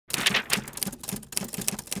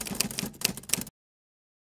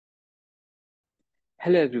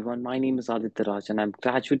Hello everyone, my name is Aditya Raj and I'm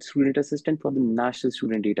graduate student assistant for the National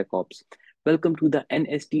Student Data Corps. Welcome to the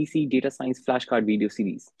NSDC Data Science Flashcard Video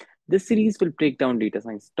Series. This series will break down data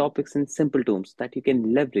science topics in simple terms that you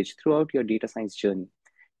can leverage throughout your data science journey.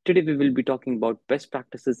 Today we will be talking about best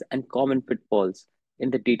practices and common pitfalls in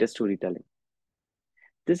the data storytelling.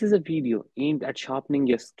 This is a video aimed at sharpening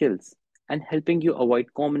your skills and helping you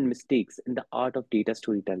avoid common mistakes in the art of data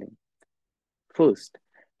storytelling. First,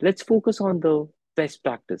 let's focus on the best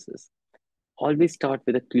practices. Always start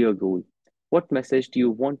with a clear goal. What message do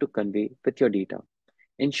you want to convey with your data?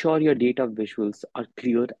 Ensure your data visuals are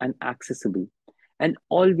clear and accessible, and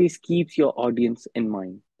always keep your audience in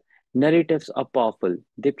mind. Narratives are powerful,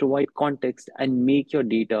 they provide context and make your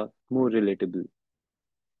data more relatable.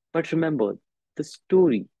 But remember, the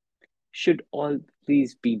story should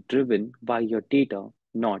always be driven by your data,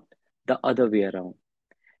 not the other way around.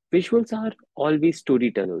 Visuals are always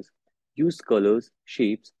storytellers. Use colors,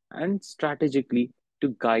 shapes, and strategically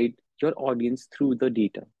to guide your audience through the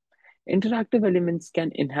data. Interactive elements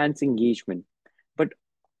can enhance engagement, but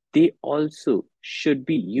they also should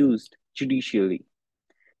be used judicially.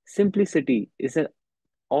 Simplicity is an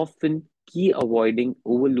often key avoiding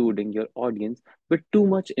overloading your audience with too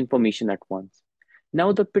much information at once.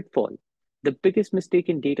 Now the pitfall. The biggest mistake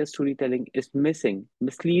in data storytelling is missing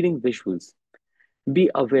misleading visuals.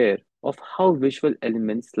 Be aware of how visual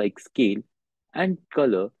elements like scale and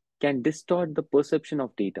color can distort the perception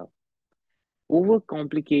of data.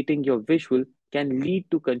 Overcomplicating your visual can lead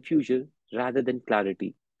to confusion rather than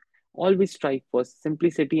clarity. Always strive for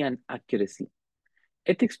simplicity and accuracy.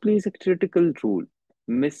 Ethics plays a critical role.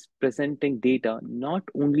 Mispresenting data not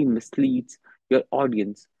only misleads your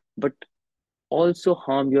audience but also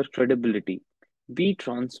harm your credibility. Be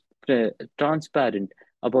transparent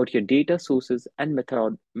about your data sources and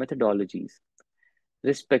methodologies.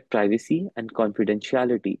 Respect privacy and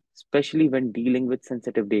confidentiality, especially when dealing with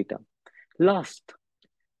sensitive data. Last,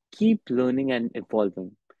 keep learning and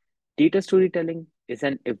evolving. Data storytelling is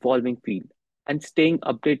an evolving field, and staying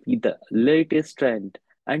updated with the latest trend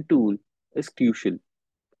and tool is crucial.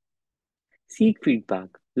 Seek feedback,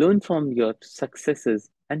 learn from your successes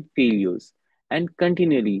and failures, and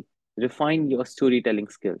continually refine your storytelling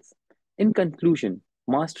skills. In conclusion,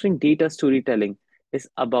 mastering data storytelling is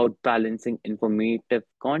about balancing informative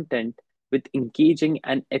content with engaging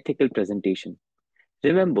and ethical presentation.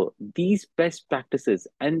 Remember these best practices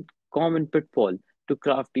and common pitfall to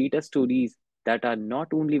craft data stories that are not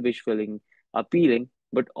only visually appealing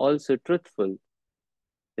but also truthful,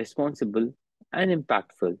 responsible, and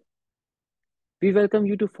impactful. We welcome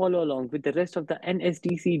you to follow along with the rest of the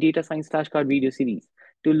NSDC Data Science Flashcard video series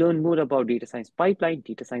to learn more about data science pipeline,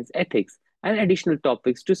 data science ethics, and additional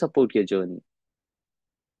topics to support your journey.